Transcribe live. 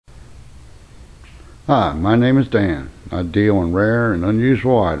Hi, my name is Dan. I deal in rare and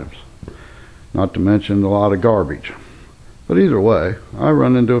unusual items, not to mention a lot of garbage. But either way, I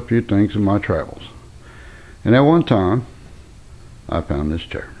run into a few things in my travels. And at one time, I found this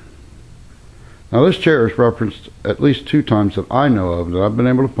chair. Now this chair is referenced at least 2 times that I know of that I've been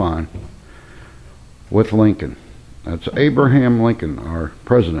able to find with Lincoln. That's Abraham Lincoln, our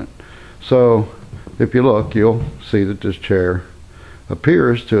president. So if you look, you'll see that this chair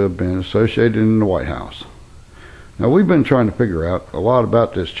appears to have been associated in the White House. Now we've been trying to figure out a lot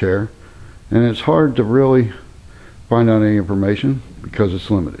about this chair, and it's hard to really find out any information because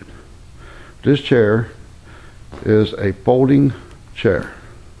it's limited. This chair is a folding chair,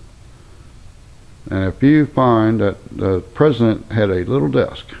 and if you find that the president had a little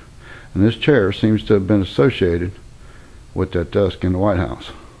desk, and this chair seems to have been associated with that desk in the White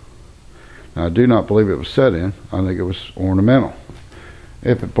House. Now I do not believe it was set in. I think it was ornamental.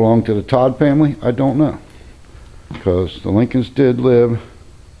 If it belonged to the Todd family, I don't know, because the Lincolns did live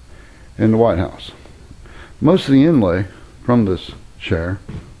in the White House. Most of the inlay from this chair,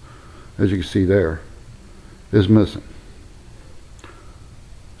 as you can see there, is missing.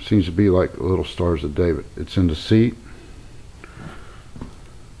 Seems to be like little stars of David. It's in the seat.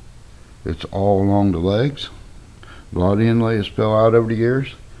 It's all along the legs. A lot of the inlay has fell out over the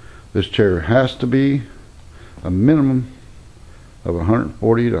years. This chair has to be a minimum of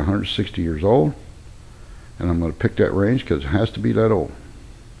 140 to 160 years old, and I'm going to pick that range because it has to be that old.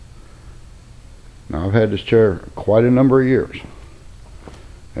 Now I've had this chair quite a number of years,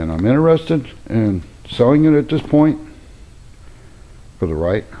 and I'm interested in selling it at this point for the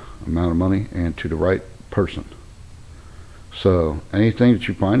right amount of money and to the right person. So anything that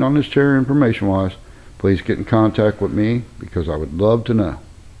you find on this chair information wise, please get in contact with me, because I would love to know.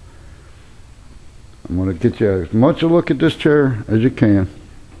 I'm going to get you as much a look at this chair as you can,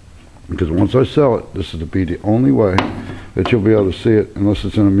 because once I sell it, this is to be the only way that you'll be able to see it, unless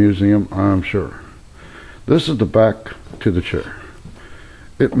it's in a museum, I'm sure. This is the back to the chair.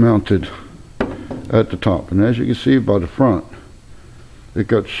 It mounted at the top, and as you can see by the front, it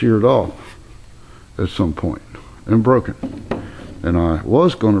got sheared off at some point and broken. And I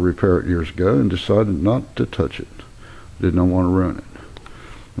was going to repair it years ago and decided not to touch it. Did not want to ruin it.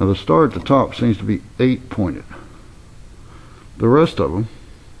 Now the star at the top seems to be 8 pointed. The rest of them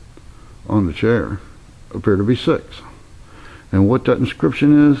on the chair appear to be 6. And what that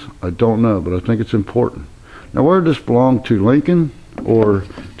inscription is, I don't know, but I think it's important. Now whether this belonged to Lincoln or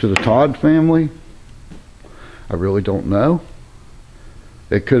to the Todd family, I really don't know.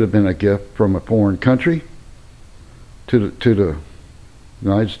 It could have been a gift from a foreign country to the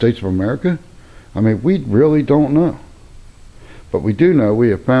United States of America. I mean, we really don't know. But we do know we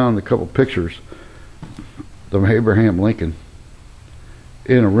have found a couple pictures of Abraham Lincoln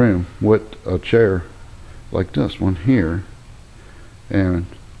in a room with a chair like this one here, and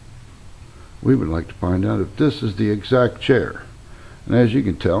we would like to find out if this is the exact chair. And as you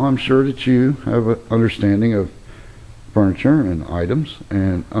can tell, I'm sure that you have an understanding of furniture and items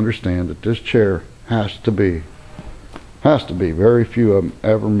and understand that this chair has to be very few of them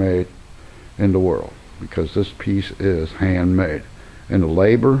ever made in the world, because this piece is handmade, and the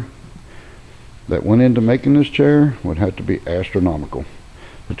labor that went into making this chair would have to be astronomical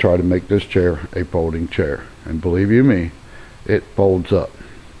to try to make this chair a folding chair. And believe you me, it folds up.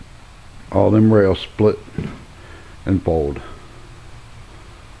 All them rails split and fold.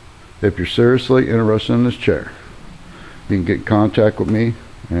 If you're seriously interested in this chair, you can get in contact with me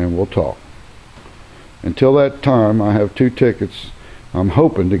and we'll talk. Until that time, I have 2 tickets. I'm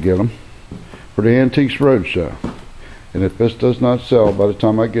hoping to get them for the Antiques Roadshow. And if this does not sell by the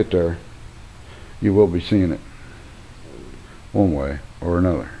time I get there, you will be seeing it one way or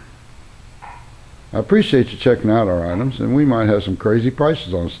another. I appreciate you checking out our items, and we might have some crazy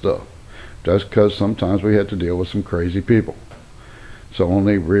prices on stuff. That's because sometimes we have to deal with some crazy people. So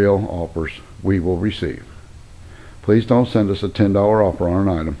only real offers we will receive. Please don't send us a $10 offer on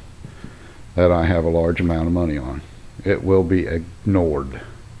an item that I have a large amount of money on. It will be ignored.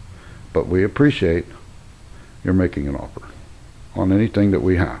 But we appreciate your making an offer on anything that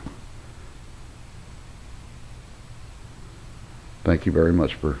we have. Thank you very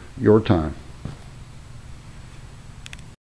much for your time.